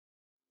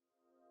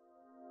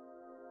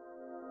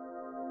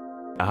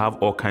I have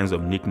all kinds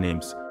of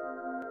nicknames.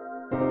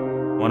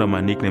 One of my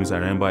nicknames I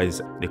remember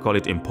is, they call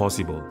it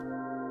impossible,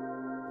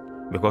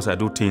 because I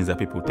do things that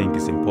people think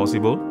is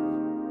impossible.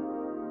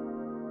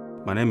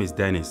 My name is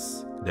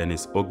Dennis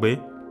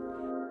Ogbe.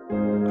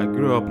 I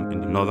grew up in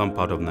the northern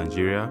part of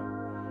Nigeria,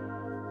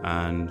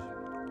 and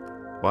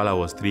while I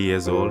was 3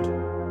 years old,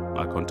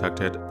 I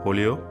contracted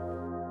polio.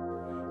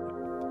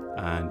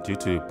 And due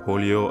to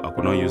polio, I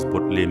could not use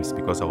both limbs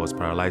because I was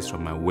paralyzed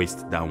from my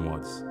waist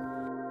downwards.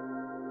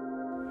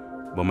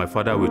 But my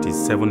father, with his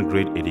 7th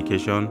grade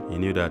education, he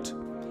knew that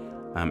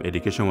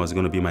education was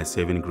going to be my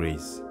saving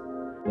grace.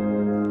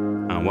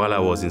 And while I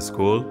was in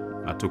school,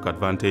 I took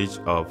advantage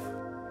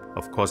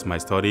of course, my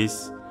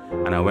studies,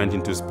 and I went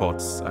into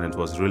sports, and it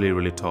was really,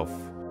 really tough.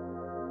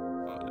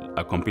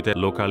 I competed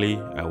locally,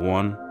 I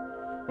won.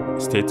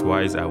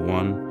 State-wise, I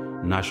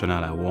won.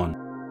 National, I won.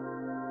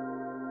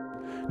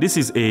 This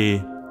is a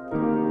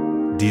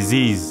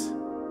disease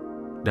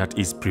that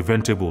is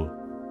preventable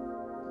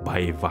by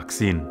a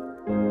vaccine.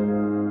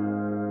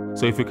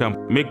 So if you can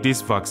make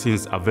these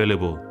vaccines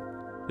available,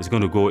 it's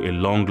going to go a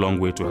long, long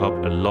way to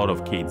help a lot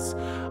of kids.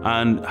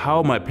 And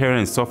how my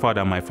parents suffered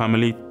and my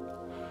family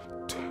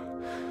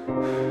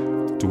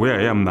to where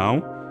I am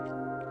now,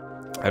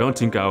 I don't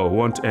think I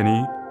want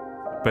any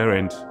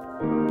parent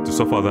to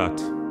suffer that.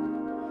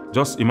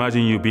 Just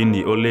imagine you being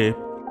the only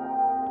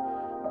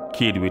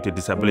kid with a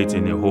disability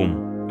in your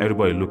home,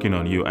 everybody looking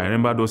on you. I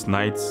remember those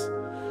nights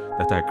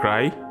that I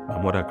cry,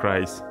 my mother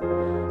cries.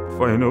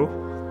 Before you know,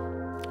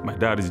 my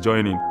dad is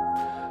joining,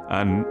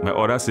 and my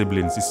other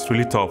siblings. It's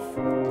really tough.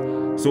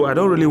 So I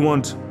don't really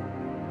want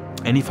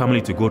any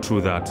family to go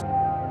through that.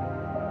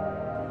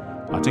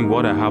 I think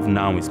what I have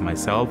now is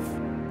myself,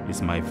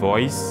 is my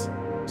voice.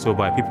 So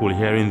by people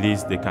hearing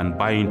this, they can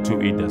buy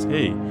into it as,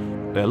 hey,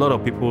 there are a lot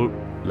of people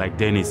like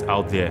Dennis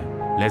out there.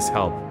 Let's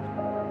help.